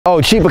Oh,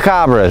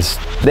 chupacabras.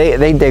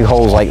 They dig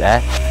holes like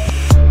that.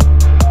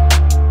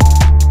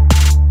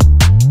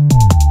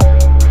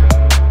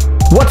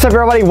 What's up,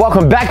 everybody?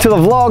 Welcome back to the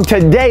vlog.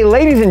 Today,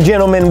 ladies and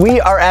gentlemen,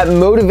 we are at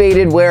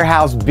Motivated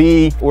Warehouse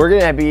B. We're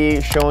gonna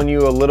be showing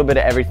you a little bit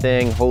of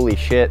everything. Holy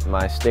shit,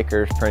 my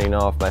sticker's printing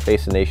off. My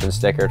Face the Nation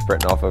sticker is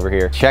printing off over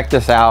here. Check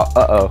this out.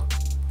 Uh-oh.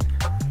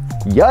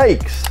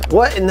 Yikes.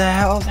 What in the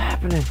hell is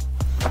happening?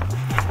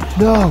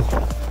 No.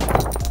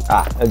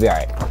 Ah, it'll be all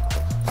right.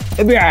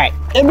 It'll be all right.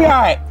 It'll be all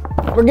right.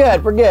 We're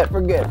good. We're good.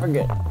 We're good. We're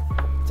good.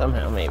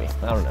 Somehow, maybe.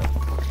 I don't know.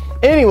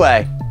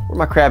 Anyway, where'd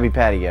my Krabby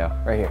Patty go?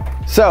 Right here.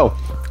 So,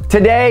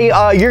 today,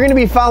 you're gonna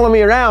be following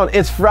me around.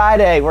 It's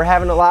Friday. We're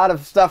having a lot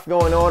of stuff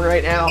going on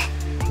right now.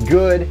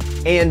 Good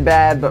and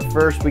bad, but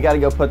first we gotta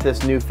go put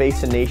this new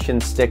Face the Nation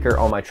sticker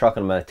on my truck,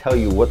 and I'm gonna tell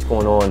you what's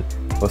going on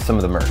with some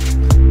of the merch.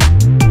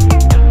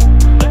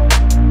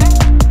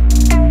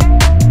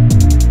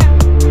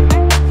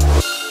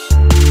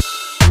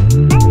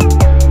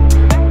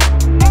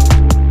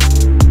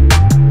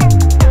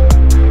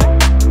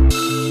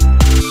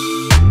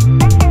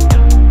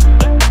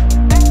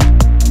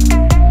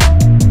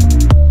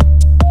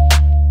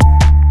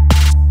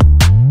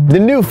 The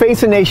new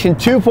Face the Nation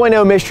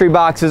 2.0 mystery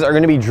boxes are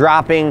gonna be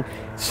dropping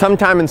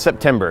sometime in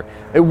September.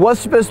 It was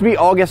supposed to be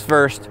August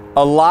 1st.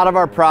 A lot of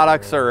our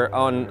products are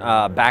on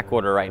back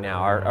order right now.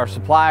 Our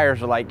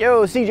suppliers are like,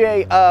 yo,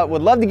 CJ,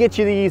 would love to get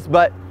you these,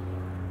 but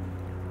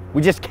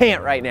we just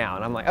can't right now.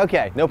 And I'm like,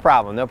 okay, no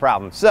problem, no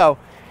problem. So,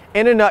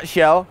 in a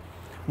nutshell,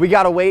 we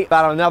gotta wait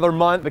about another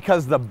month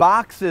because the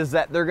boxes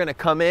that they're gonna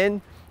come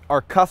in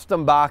are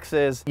custom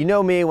boxes. You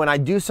know me, when I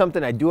do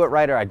something, I do it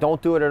right or I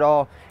don't do it at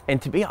all. And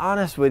to be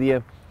honest with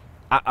you,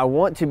 I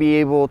want to be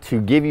able to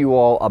give you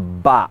all a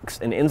box,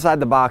 and inside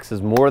the box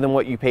is more than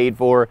what you paid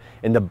for,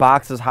 and the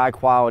box is high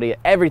quality.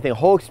 Everything, the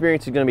whole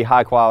experience is gonna be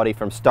high quality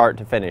from start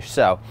to finish.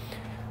 So,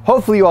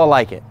 hopefully you all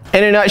like it.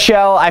 In a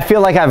nutshell, I feel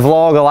like I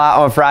vlog a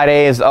lot on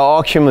Fridays. The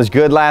auction was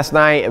good last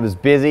night, it was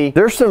busy.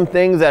 There's some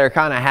things that are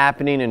kind of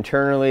happening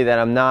internally that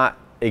I'm not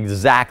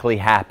exactly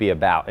happy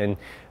about. And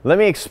let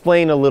me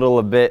explain a little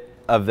bit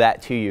of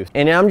that to you.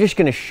 And I'm just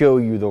gonna show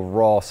you the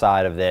raw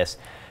side of this.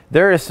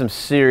 There is some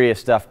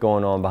serious stuff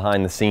going on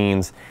behind the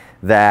scenes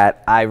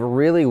that I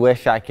really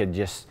wish I could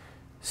just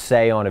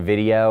say on a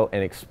video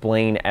and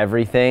explain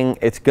everything.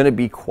 It's gonna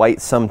be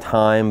quite some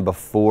time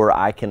before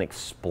I can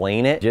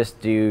explain it, just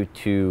due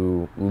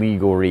to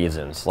legal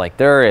reasons. Like,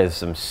 there is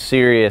some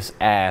serious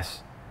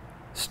ass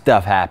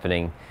stuff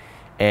happening,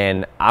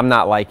 and I'm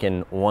not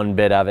liking one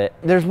bit of it.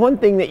 There's one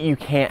thing that you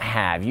can't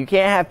have. You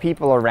can't have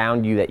people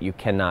around you that you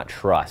cannot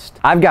trust.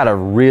 I've got a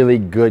really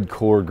good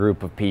core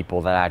group of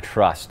people that I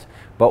trust.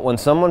 But when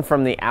someone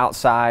from the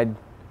outside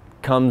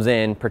comes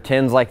in,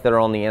 pretends like they're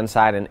on the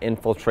inside and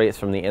infiltrates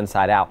from the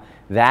inside out,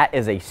 that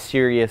is a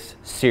serious,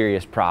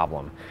 serious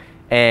problem.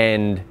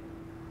 And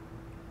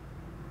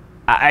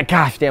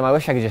gosh damn, I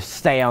wish I could just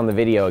say on the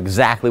video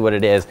exactly what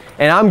it is.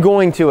 And I'm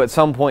going to at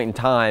some point in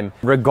time,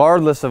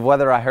 regardless of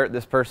whether I hurt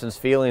this person's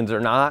feelings or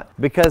not,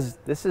 because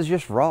this is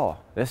just raw.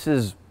 This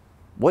is,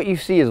 what you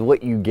see is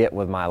what you get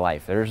with my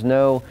life. There's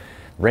no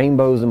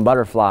rainbows and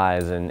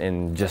butterflies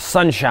and just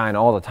sunshine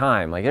all the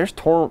time. Like, there's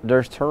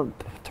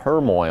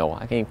turmoil.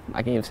 I can't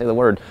even say the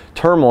word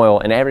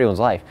turmoil in everyone's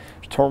life.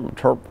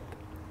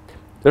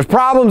 There's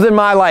problems in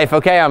my life.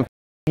 Okay, I'm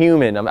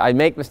human. I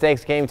make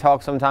mistakes, can't even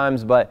talk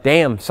sometimes, but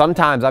damn,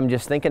 sometimes I'm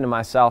just thinking to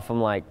myself, I'm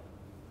like,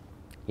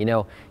 you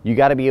know, you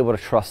got to be able to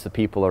trust the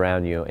people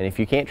around you. And if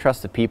you can't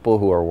trust the people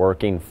who are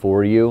working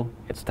for you,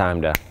 it's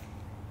time to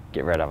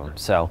get rid of them.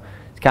 So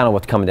it's kind of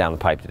what's coming down the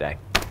pipe today.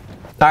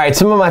 All right,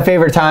 some of my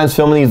favorite times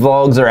filming these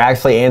vlogs are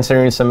actually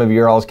answering some of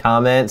your all's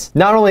comments.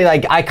 Not only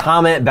like I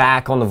comment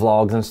back on the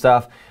vlogs and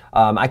stuff,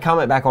 I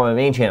comment back on my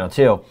main channel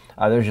too.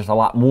 There's just a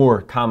lot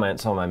more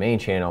comments on my main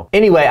channel.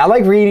 Anyway, I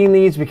like reading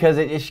these because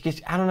it's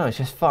just, I don't know, it's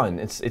just fun.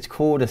 It's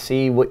cool to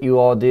see what you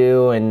all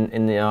do, and you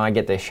know, I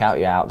get to shout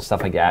you out and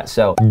stuff like that.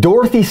 So,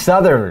 Dorothy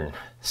Southern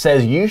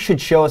says, you should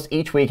show us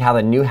each week how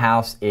the new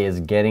house is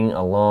getting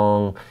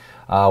along.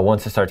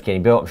 Once it starts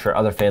getting built. I'm sure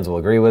other fans will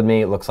agree with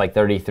me. It looks like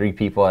 33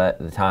 people at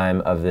the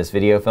time of this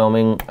video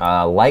filming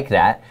like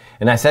that.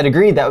 And I said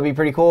agreed, that would be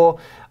pretty cool.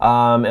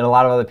 And a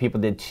lot of other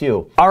people did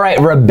too. All right,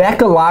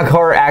 Rebecca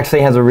Lockhart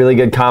actually has a really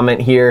good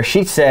comment here.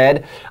 She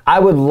said, I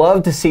would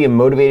love to see a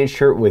motivated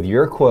shirt with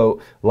your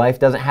quote, life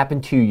doesn't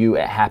happen to you,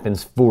 it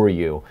happens for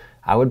you.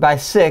 I would buy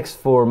 6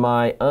 for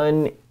my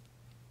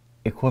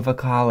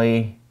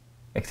unequivocally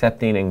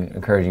accepting and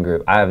encouraging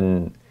group. I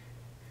have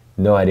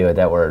no idea what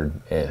that word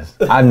is.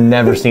 I've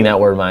never seen that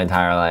word my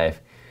entire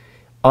life.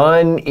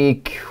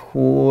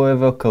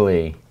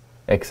 Unequivocally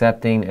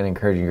accepting and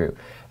encouraging group.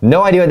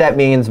 No idea what that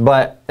means,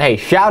 but hey,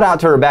 shout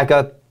out to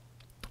Rebecca.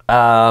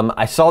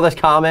 I saw this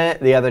comment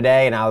the other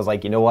day and I was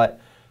like, you know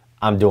what?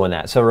 I'm doing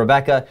that. So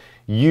Rebecca,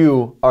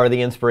 you are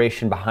the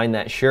inspiration behind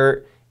that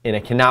shirt, and I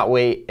cannot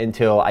wait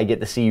until I get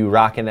to see you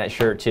rocking that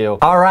shirt too.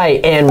 All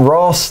right, and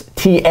Ross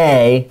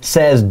TA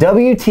says,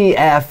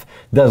 WTF,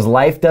 Does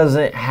life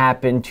doesn't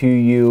happen to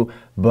you,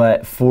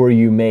 but for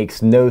you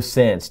makes no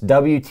sense.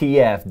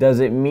 WTF, does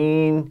it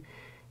mean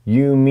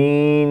you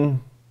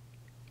mean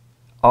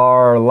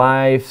our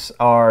lives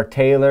are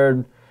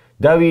tailored?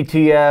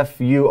 WTF,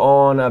 you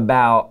on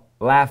about,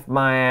 laugh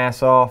my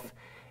ass off.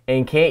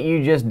 And can't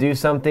you just do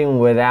something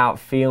without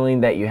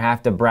feeling that you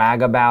have to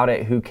brag about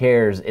it? Who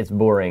cares? It's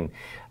boring.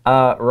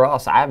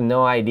 Ross, I have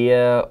no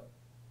idea.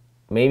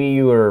 Maybe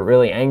you were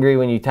really angry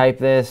when you typed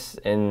this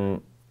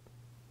and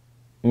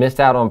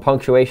missed out on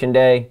punctuation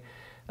day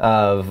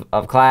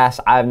of class.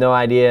 I have no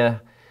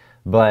idea.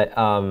 But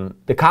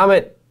the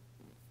comment,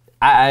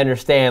 I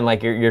understand,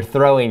 like you're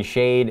throwing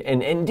shade.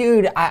 And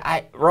dude,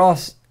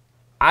 Ross,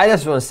 I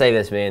just want to say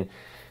this, man.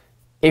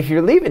 If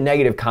you're leaving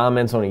negative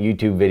comments on a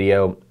YouTube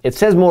video, it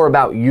says more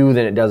about you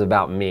than it does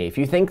about me. If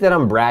you think that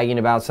I'm bragging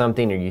about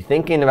something or you're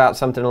thinking about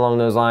something along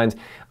those lines,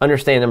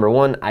 understand, number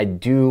one, I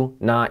do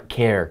not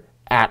care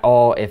at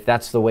all if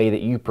that's the way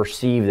that you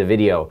perceive the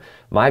video.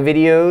 My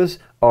videos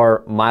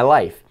are my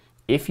life.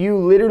 If you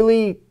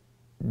literally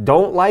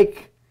don't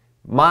like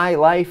my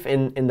life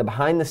and the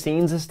behind the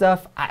scenes and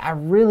stuff, I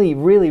really,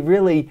 really,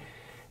 really,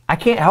 I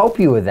can't help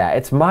you with that.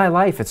 It's my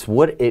life. It's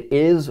what it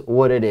is,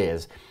 what it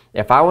is.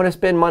 If I want to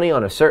spend money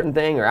on a certain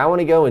thing or I want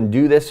to go and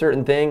do this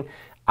certain thing,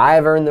 I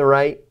have earned the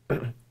right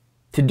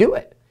to do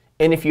it.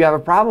 And if you have a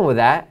problem with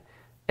that,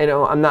 and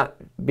I'm not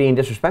being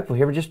disrespectful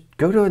here, but just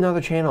go to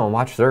another channel and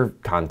watch their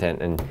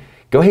content and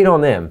go hate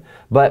on them.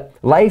 But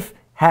life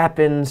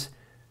happens,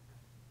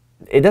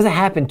 it doesn't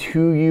happen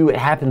to you, it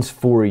happens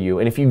for you.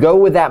 And if you go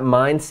with that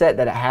mindset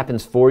that it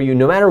happens for you,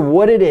 no matter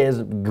what it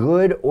is,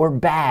 good or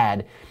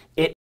bad,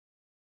 it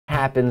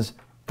happens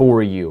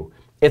for you.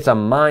 It's a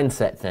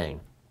mindset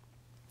thing.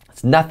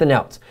 It's nothing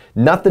else,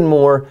 nothing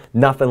more,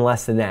 nothing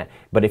less than that.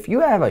 But if you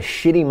have a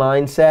shitty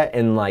mindset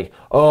and like,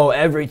 oh,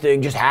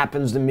 everything just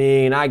happens to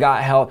me and I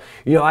got help,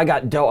 I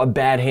got dealt a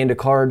bad hand of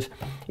cards,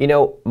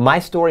 my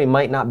story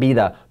might not be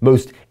the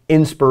most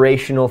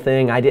inspirational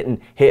thing. I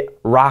didn't hit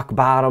rock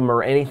bottom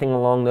or anything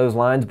along those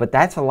lines, but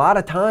that's a lot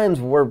of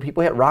times where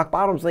people hit rock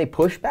bottoms and they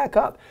push back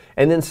up,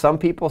 and then some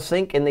people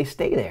sink and they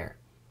stay there.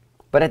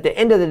 But at the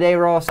end of the day,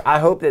 Ross, I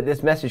hope that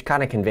this message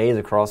kind of conveys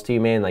across to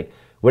you, man. Like,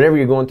 whatever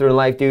you're going through in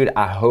life, dude,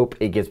 I hope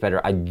it gets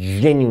better. I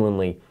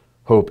genuinely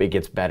hope it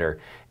gets better.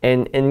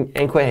 And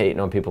quit hating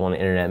on people on the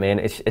internet, man.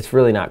 It's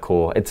really not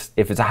cool. If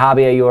it's a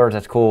hobby of yours,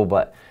 that's cool,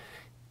 but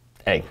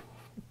hey,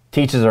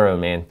 teaches their own,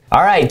 man.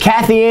 All right,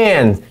 Kathy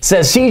Ann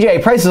says,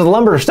 CJ, prices of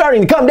lumber are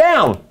starting to come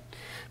down.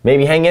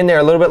 Maybe hang in there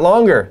a little bit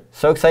longer.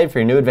 So excited for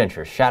your new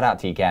adventures. Shout out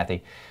to you,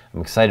 Kathy. I'm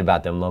excited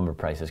about them lumber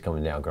prices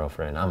coming down,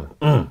 girlfriend.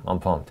 I'm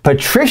pumped.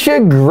 Patricia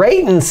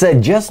Grayton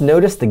said, just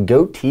noticed the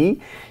goatee.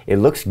 It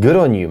looks good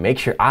on you.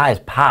 Makes your eyes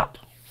pop.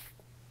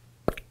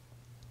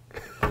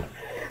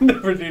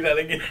 Never do that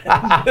again.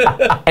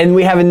 And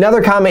we have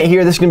another comment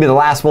here. This is going to be the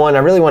last one. I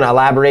really want to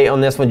elaborate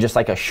on this one, just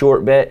like a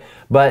short bit.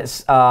 But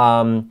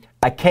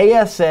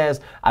Akea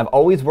says, I've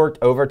always worked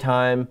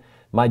overtime,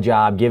 my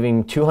job,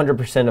 giving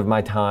 200% of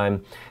my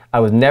time. I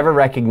was never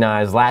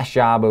recognized. Last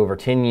job over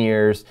 10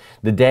 years.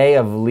 The day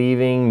of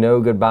leaving, no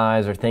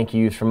goodbyes or thank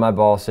yous from my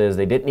bosses.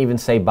 They didn't even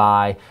say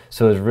bye.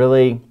 So it was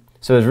really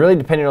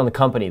dependent on the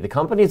company. The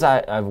companies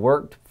I've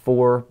worked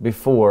for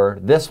before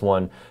this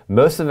one,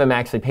 most of them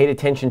actually paid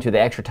attention to the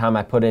extra time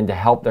I put in to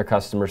help their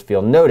customers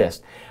feel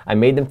noticed. I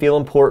made them feel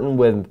important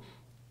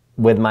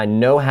with my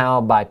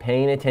know-how by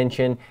paying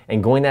attention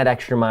and going that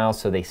extra mile,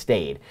 so they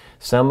stayed.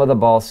 Some of the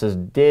bosses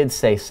did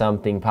say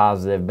something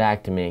positive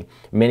back to me.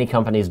 Many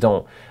companies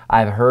don't.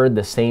 I've heard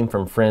the same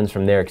from friends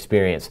from their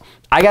experience.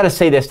 I gotta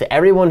say this to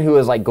everyone who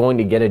is like going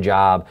to get a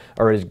job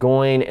or is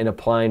going and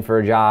applying for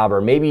a job,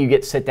 or maybe you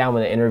get sit down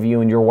with an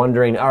interview and you're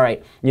wondering, all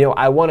right,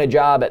 I want a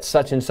job at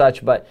such and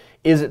such, but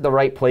is it the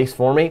right place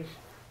for me?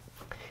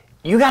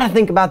 You gotta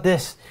think about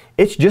this.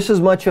 It's just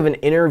as much of an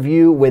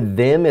interview with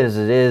them as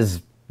it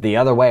is the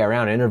other way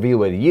around, interview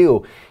with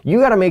you. You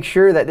got to make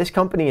sure that this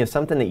company is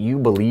something that you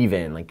believe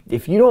in. Like,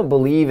 if you don't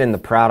believe in the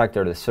product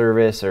or the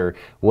service or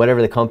whatever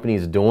the company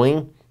is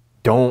doing,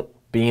 don't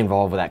be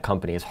involved with that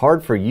company. It's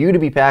hard for you to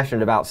be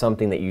passionate about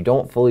something that you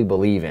don't fully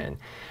believe in.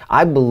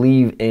 I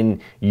believe in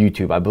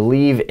YouTube. I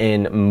believe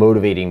in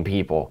motivating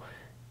people.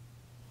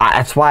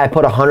 That's why I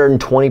put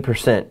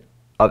 120%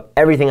 of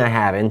everything I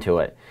have into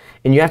it.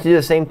 And you have to do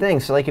the same thing.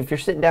 So like if you're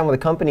sitting down with a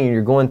company and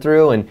you're going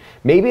through, and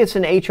maybe it's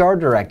an HR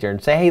director, and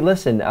say, hey,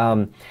 listen,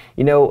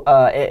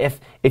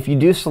 if you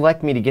do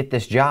select me to get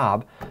this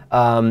job,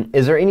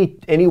 is there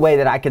any way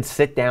that I could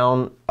sit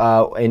down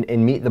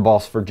and meet the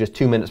boss for just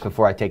 2 minutes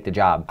before I take the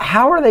job?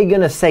 How are they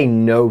gonna say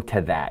no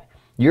to that?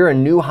 You're a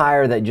new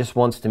hire that just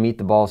wants to meet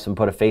the boss and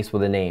put a face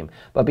with a name.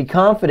 But be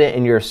confident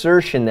in your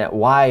assertion that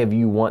why of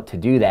you want to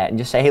do that, and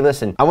just say, hey,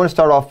 listen, I want to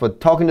start off with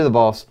talking to the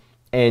boss,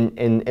 and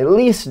at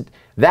least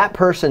that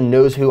person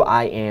knows who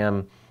I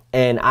am,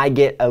 and I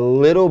get a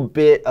little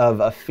bit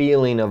of a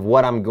feeling of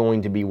what I'm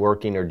going to be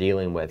working or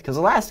dealing with. Because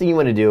the last thing you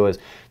want to do is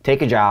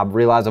take a job,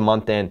 realize a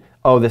month in,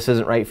 oh, this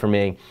isn't right for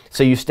me.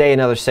 So you stay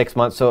another 6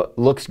 months so it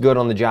looks good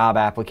on the job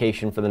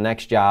application for the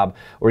next job,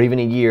 or even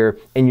a year,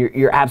 and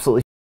you're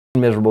absolutely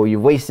miserable.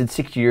 You've wasted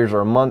 6 years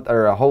or a month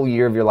or a whole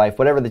year of your life,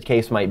 whatever the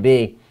case might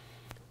be.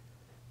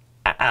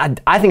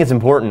 I think it's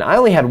important. I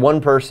only had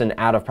one person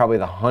out of probably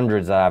the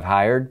hundreds that I've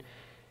hired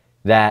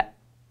that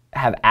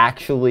have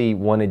actually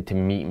wanted to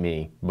meet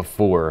me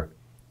before,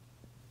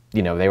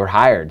 you know, they were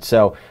hired.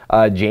 So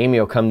Jamie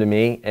will come to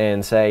me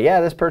and say,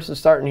 yeah, this person's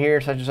starting here,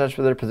 such and such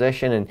for their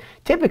position. And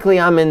typically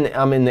I'm in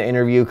the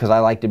interview because I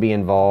like to be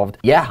involved.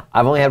 Yeah,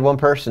 I've only had one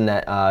person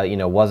that, you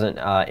know, wasn't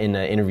in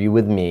the interview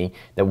with me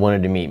that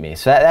wanted to meet me.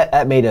 So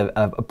that made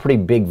a pretty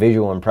big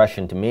visual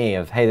impression to me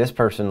of, hey, this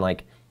person,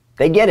 like,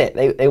 they get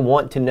it. They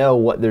want to know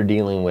what they're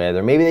dealing with,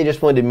 or maybe they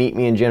just wanted to meet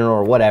me in general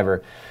or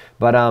whatever.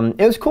 But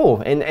it was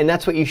cool, and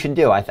that's what you should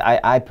do.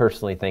 I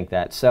personally think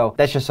that. So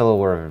that's just a little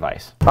word of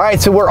advice. All right,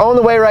 so we're on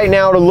the way right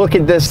now to look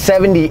at this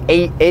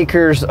 78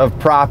 acres of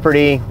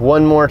property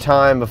one more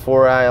time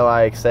before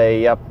I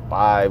say, yep,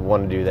 I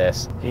want to do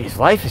this. Jeez,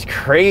 life is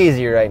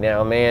crazy right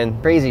now, man.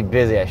 Crazy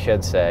busy, I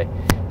should say.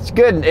 It's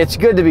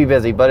good to be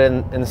busy, but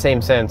in the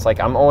same sense,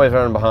 like, I'm always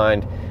running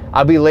behind.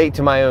 I'll be late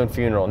to my own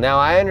funeral. Now,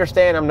 I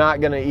understand I'm not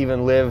gonna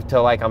even live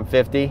till like I'm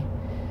 50.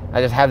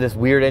 I just have this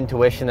weird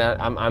intuition that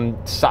I'm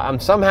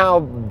somehow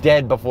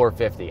dead before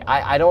 50.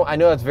 I know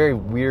that's very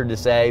weird to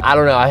say. I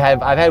don't know,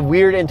 I've had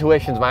weird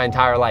intuitions my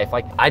entire life.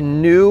 Like, I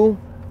knew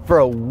for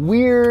a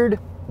weird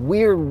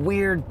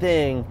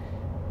thing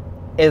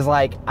is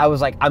like, I was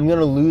like, I'm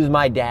gonna lose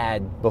my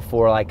dad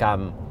before like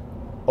I'm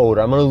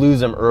older. I'm gonna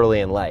lose him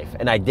early in life,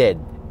 and I did.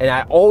 And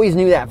I always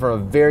knew that from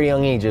a very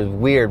young age. It was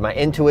weird. My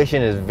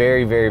intuition is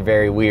very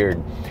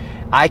weird.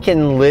 I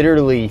can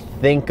literally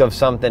think of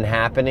something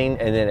happening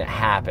and then it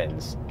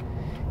happens.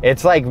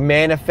 It's like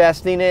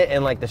manifesting it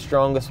in like the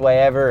strongest way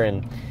ever.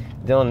 And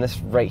Dylan, this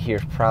right here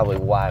is probably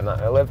why I'm not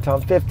gonna live till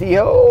I'm 50.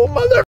 Oh,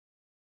 mother.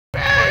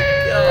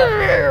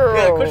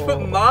 Yeah, quit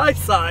putting my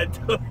side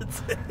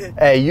towards it.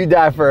 Hey, you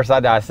die first, I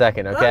die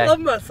second, okay? I love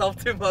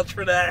myself too much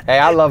for that. Hey,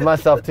 I love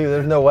myself too.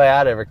 There's no way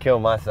I'd ever kill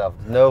myself.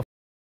 No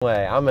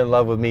way. I'm in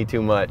love with me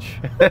too much.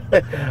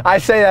 I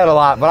say that a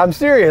lot, but I'm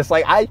serious.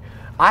 Like, I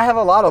have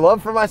a lot of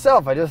love for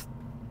myself.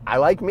 I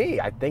like me.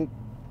 I think,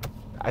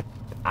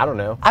 I don't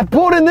know. I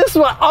pulled in this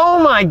one.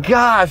 Oh my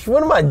gosh,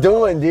 what am I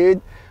doing,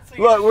 dude?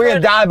 So look, we're gonna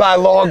die by a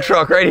log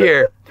truck right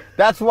here.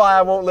 That's why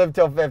I won't live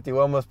till 50. We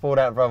almost pulled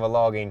out in front of a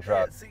logging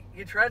truck. Yeah, see,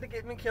 you tried to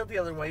get me killed the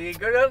other way. You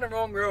go down the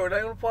wrong road.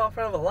 I'm gonna pull out in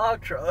front of a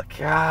log truck.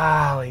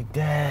 Golly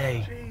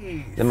day.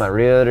 Jeez. Then my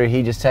realtor,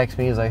 he just texted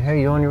me. He's like, hey,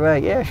 you on your way?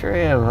 Yeah, sure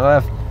am. I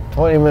left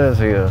 20 minutes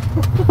ago.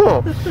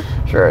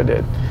 Sure I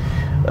did.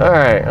 All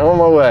right, I'm on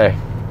my way.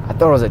 I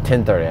thought it was at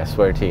 10:30, I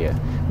swear to you.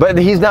 But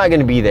he's not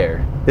gonna be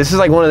there. This is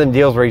like one of them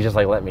deals where he's just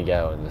like, let me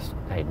go and just,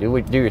 hey, do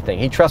your thing.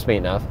 He trusts me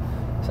enough,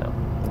 so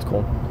it's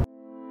cool.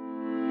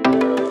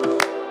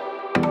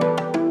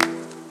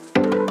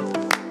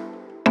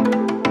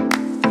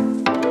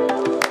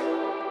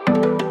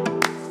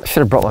 I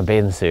should have brought my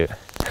bathing suit.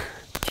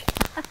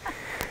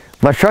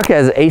 My truck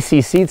has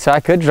AC seats, so I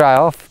could dry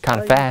off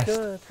kind of fast.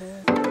 Could,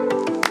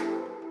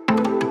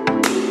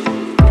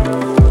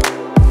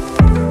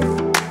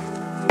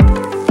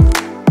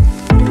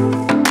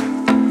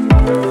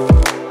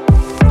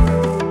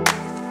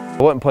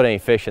 I wouldn't put any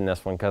fish in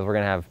this one because we're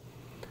gonna have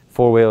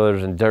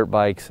four-wheelers and dirt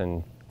bikes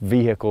and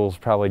vehicles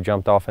probably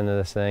jumped off into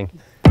this thing.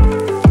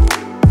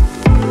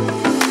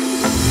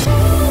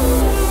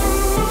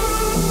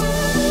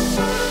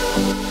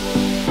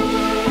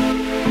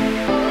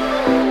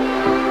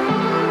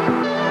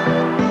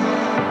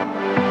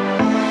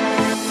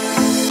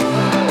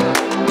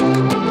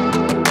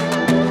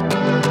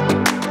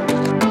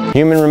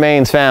 Human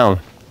remains found.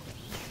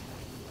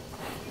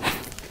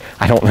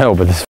 I don't know,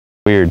 but this is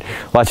weird.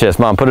 Watch this,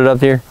 Mom, put it up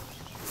here.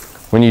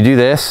 When you do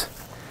this,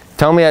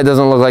 tell me that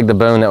doesn't look like the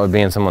bone that would be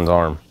in someone's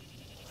arm.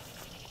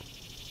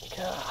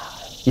 God.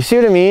 You see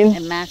what I mean?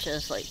 It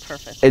matches like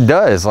perfect. It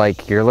does,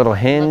 like your little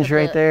hinge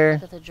right there.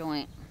 Look at the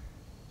joint.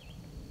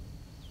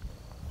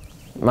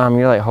 Mom,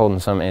 you're like holding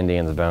some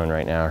Indian's bone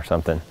right now or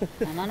something. And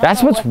I don't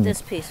That's know what's what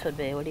this piece would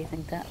be. What do you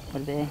think that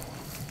would be?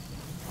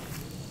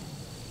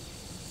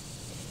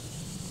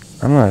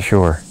 I'm not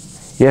sure.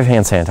 You have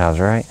hand sanitizer,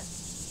 right?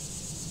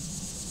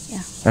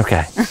 Yeah.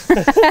 Okay.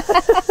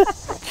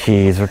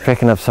 Jeez, we're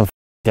picking up some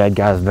dead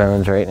guy's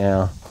bones right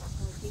now.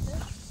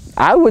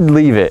 I would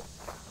leave it.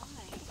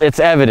 Why? It's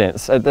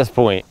evidence at this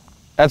point.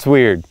 That's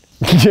weird.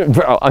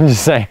 Bro, I'm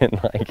just saying,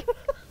 like.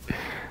 I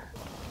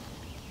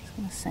was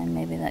gonna say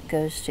maybe that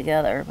goes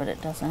together, but it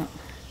doesn't.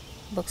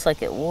 Looks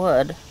like it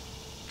would.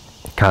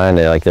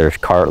 Kinda like there's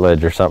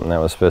cartilage or something that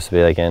was supposed to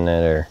be like in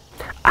it, or.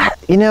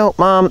 You know,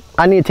 Mom,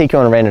 I need to take you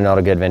on a random not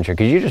a good adventure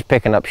because you're just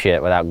picking up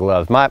shit without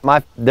gloves.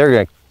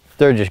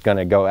 They're just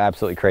gonna go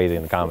absolutely crazy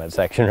in the comment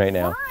section right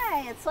now.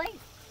 Why? It's like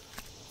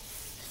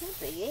too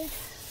big.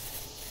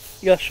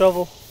 You got a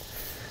shovel?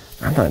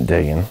 I'm not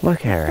digging.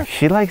 Look at her.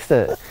 She likes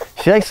to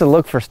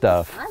look for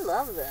stuff. I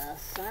love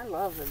this. I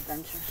love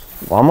adventures.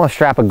 Well, I'm gonna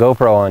strap a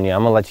GoPro on you.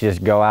 I'm gonna let you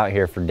just go out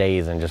here for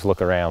days and just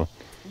look around.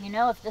 You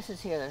know, if this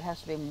is here, there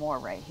has to be more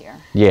right here.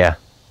 Yeah,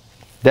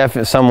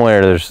 definitely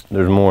somewhere there's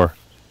more.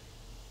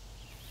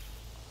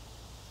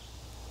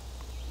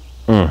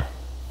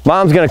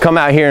 Mom's gonna come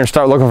out here and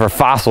start looking for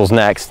fossils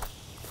next.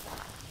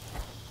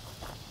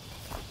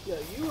 Yeah,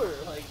 you were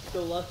like the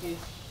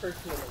luckiest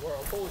person in the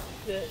world. Holy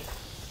shit.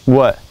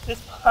 What?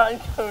 This pine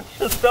cone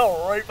just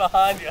fell right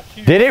behind you.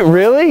 Did it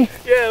really?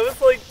 Yeah, it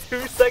was like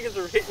 2 seconds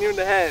of hitting you in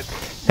the head.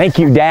 Thank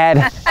you,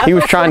 Dad. He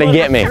was trying to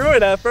get me. I threw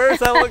it at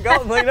first. I looked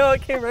up and like, no,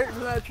 it came right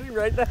from that tree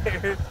right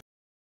there.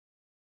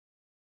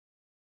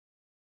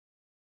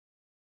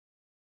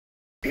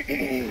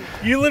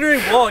 You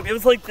literally walked. It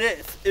was like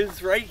this. It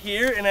was right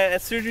here, and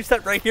as soon as you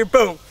stepped right here,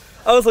 boom.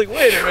 I was like,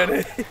 wait a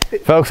minute.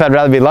 Folks, I'd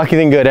rather be lucky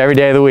than good every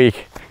day of the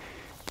week.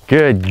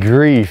 Good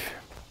grief.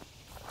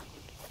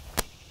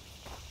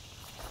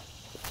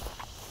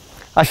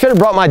 I should have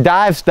brought my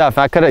dive stuff.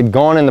 I could have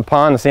gone in the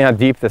pond to see how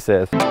deep this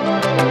is.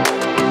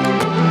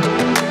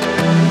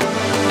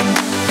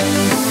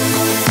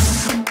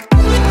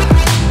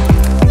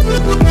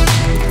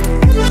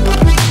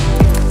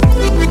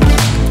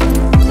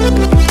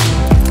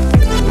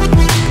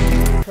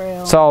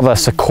 It's all the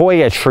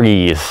sequoia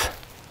trees,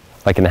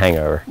 like in The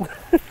Hangover.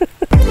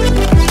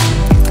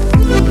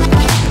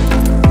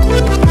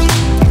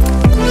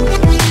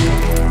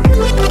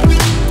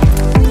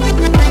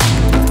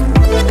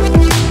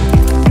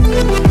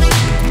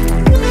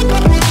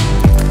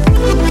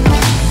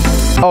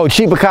 Oh,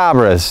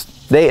 chupacabras.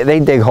 They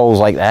dig holes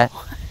like that.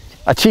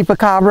 A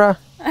chupacabra?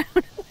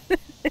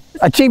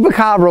 A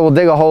chupacabra will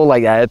dig a hole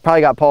like that. It probably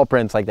got paw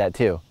prints like that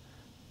too.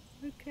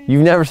 Okay.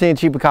 You've never seen a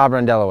chupacabra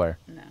in Delaware?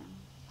 No.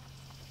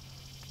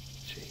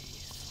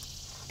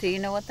 Jeez. Do you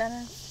know what that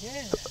is?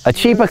 Yeah. A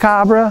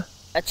chupacabra?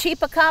 A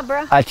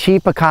chupacabra? A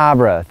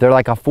chupacabra. They're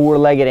like a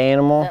four-legged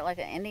animal. Is that like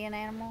an Indian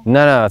animal?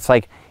 No, it's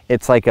like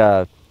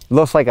a,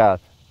 looks like a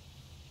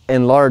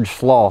enlarged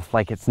sloth.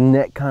 Like its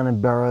neck kind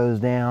of burrows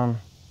down.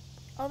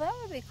 Oh, that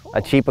would be cool.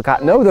 A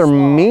chupacabra. I No, like they're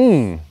sloths.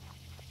 mean.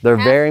 They're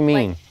very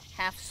mean. Like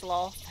half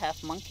sloth,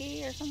 half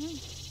monkey or something?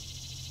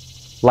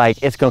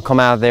 Like it's gonna come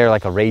out of there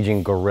like a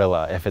raging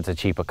gorilla if it's a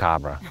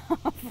chupacabra.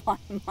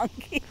 Flying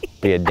monkey.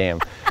 Be a damn.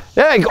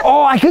 Hey,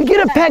 oh, I could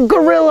get a pet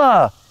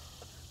gorilla.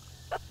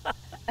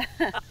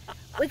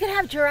 We could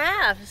have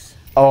giraffes.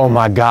 Oh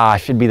my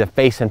gosh, it'd be the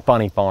Face and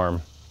Funny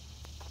farm.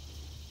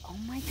 Oh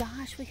my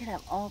gosh, we could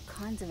have all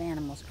kinds of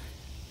animals.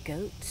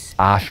 Goats.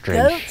 Ostrich.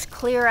 Goats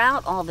clear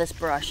out all this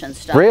brush and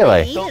stuff.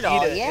 Really? They eat Don't it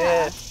all, eat it,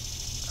 yeah.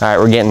 All right,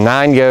 we're getting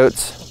 9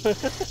 goats.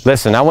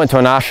 Listen, I went to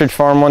an ostrich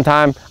farm one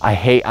time. I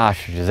hate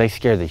ostriches. They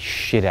scare the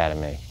shit out of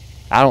me.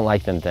 I don't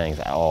like them things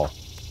at all.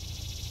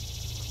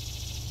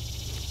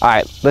 All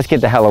right, let's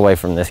get the hell away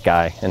from this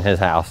guy and his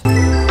house.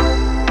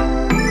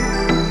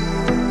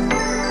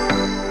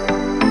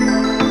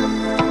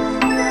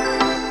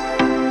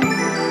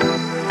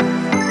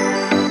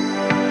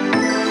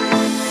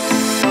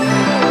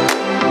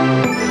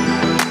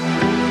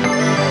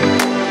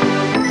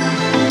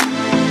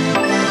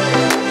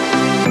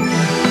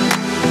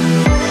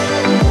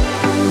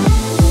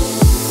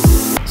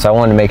 So I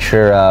wanted to make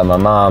sure my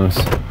mom's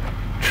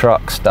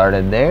truck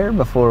started there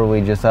before we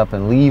just up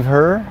and leave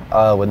her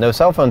with no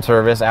cell phone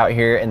service out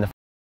here in the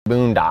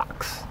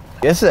boondocks.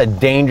 This is a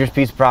dangerous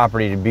piece of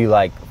property to be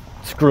like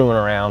screwing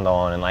around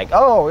on and like,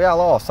 oh yeah,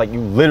 lost. Like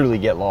you literally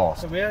get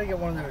lost. So we gotta get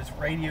one of those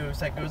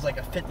radios that goes like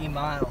a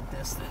 50-mile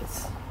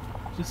distance,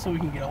 just so we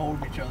can get a hold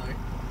of each other.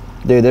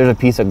 Dude, there's a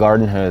piece of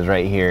garden hose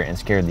right here and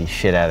scared the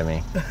shit out of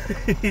me.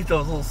 He's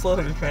those little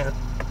sluggers, man.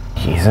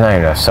 There's not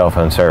even a cell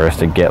phone service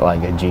to get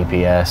like a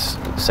GPS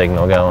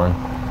signal going.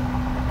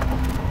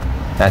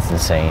 That's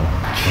insane.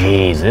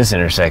 Jeez, this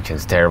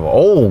intersection's terrible.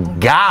 Oh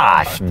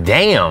gosh,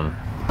 damn.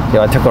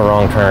 Yo, I took a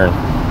wrong turn.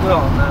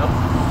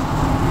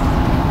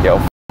 Oh Yo,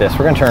 f this.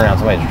 We're gonna turn around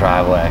somebody's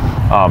driveway.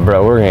 Oh,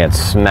 bro, we're gonna get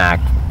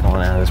smacked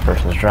going out of this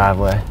person's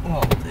driveway.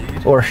 no. Oh,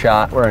 dude. Or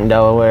shot. We're in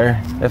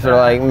Delaware. If they're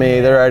like me,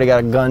 they're already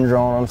got a gun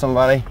drawn on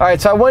somebody. All right,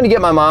 so I wanted to get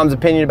my mom's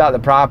opinion about the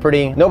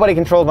property. Nobody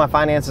controls my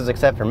finances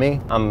except for me.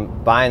 I'm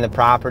buying the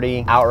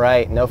property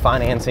outright, no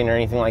financing or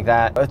anything like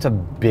that. It's a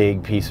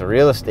big piece of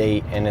real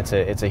estate, and it's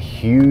a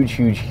huge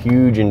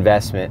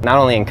investment, not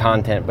only in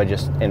content, but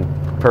just in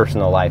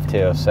personal life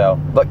too. So,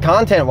 but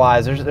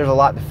content-wise, there's a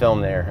lot to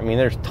film there. I mean,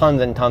 there's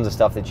tons and tons of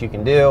stuff that you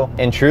can do,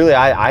 and truly,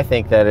 I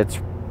think that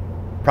it's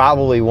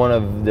probably one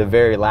of the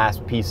very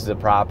last pieces of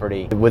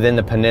property within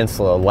the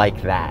peninsula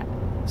like that.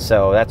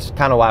 So that's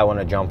kind of why I want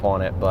to jump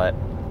on it. But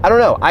I don't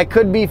know, I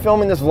could be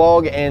filming this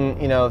vlog and,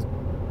 you know,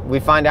 we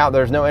find out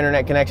there's no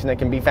internet connection that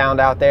can be found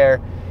out there,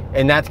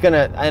 and that's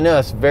gonna, I know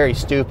it's very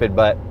stupid,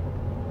 but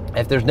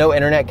if there's no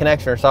internet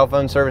connection or cell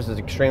phone service is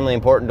extremely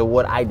important to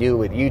what I do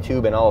with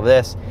YouTube and all of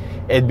this,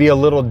 it'd be a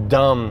little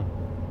dumb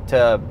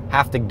to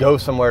have to go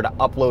somewhere to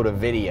upload a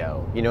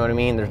video. You know what I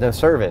mean? There's no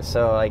service.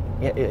 So like,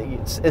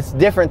 it's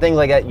different things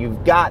like that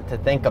you've got to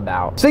think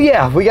about. So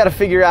yeah, we got to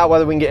figure out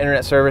whether we can get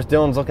internet service.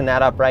 Dylan's looking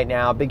that up right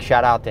now. Big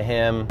shout out to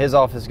him. His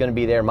office is going to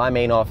be there. My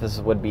main office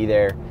would be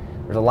there.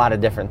 There's a lot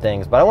of different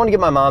things, but I want to get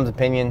my mom's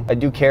opinion. I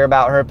do care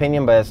about her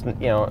opinion, but it's,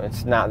 you know,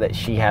 it's not that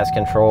she has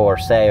control or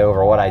say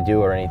over what I do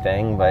or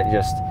anything, but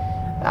just,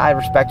 I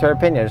respect her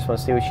opinion. I just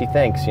want to see what she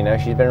thinks. You know,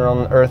 she's been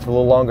on Earth a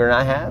little longer than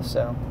I have,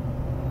 so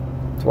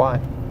that's why.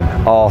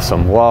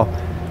 Awesome. Well,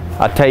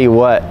 I'll tell you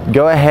what,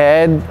 go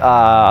ahead,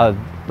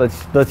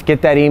 let's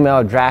get that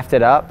email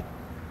drafted up,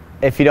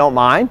 if you don't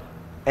mind.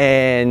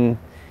 And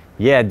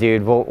yeah,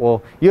 dude,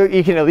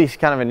 you can at least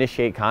kind of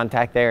initiate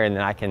contact there, and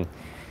then I can,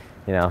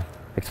 you know,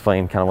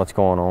 explain kind of what's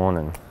going on.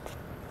 And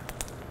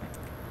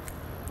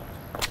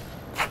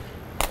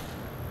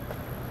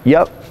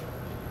yep,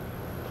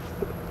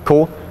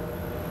 cool.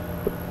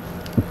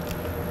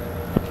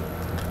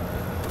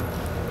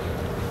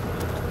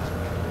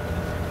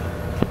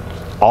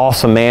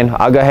 Awesome, man.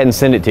 I'll go ahead and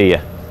send it to you.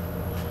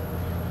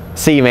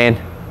 See you, man.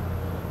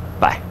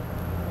 Bye.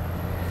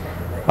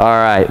 All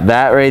right,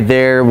 that right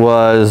there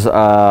was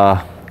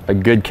a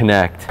good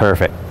connect.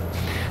 Perfect.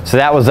 So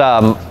that was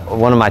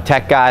one of my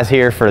tech guys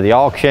here for the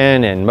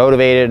auction and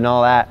Motivated and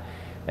all that.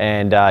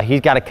 And he's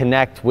got to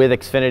connect with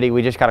Xfinity.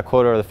 We just got a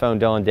quote over the phone,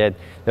 Dylan did.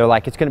 They're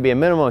like, it's gonna be a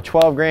minimum of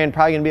 12 grand,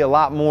 probably gonna be a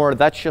lot more.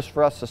 That's just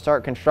for us to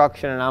start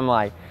construction. And I'm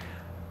like,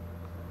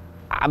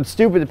 I'm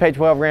stupid to pay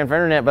 12 grand for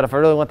internet, but if I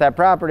really want that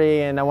property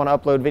and I want to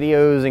upload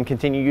videos and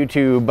continue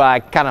YouTube, I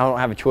kind of don't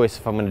have a choice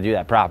if I'm going to do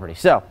that property.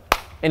 So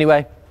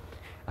anyway,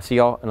 I'll see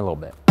y'all in a little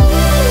bit.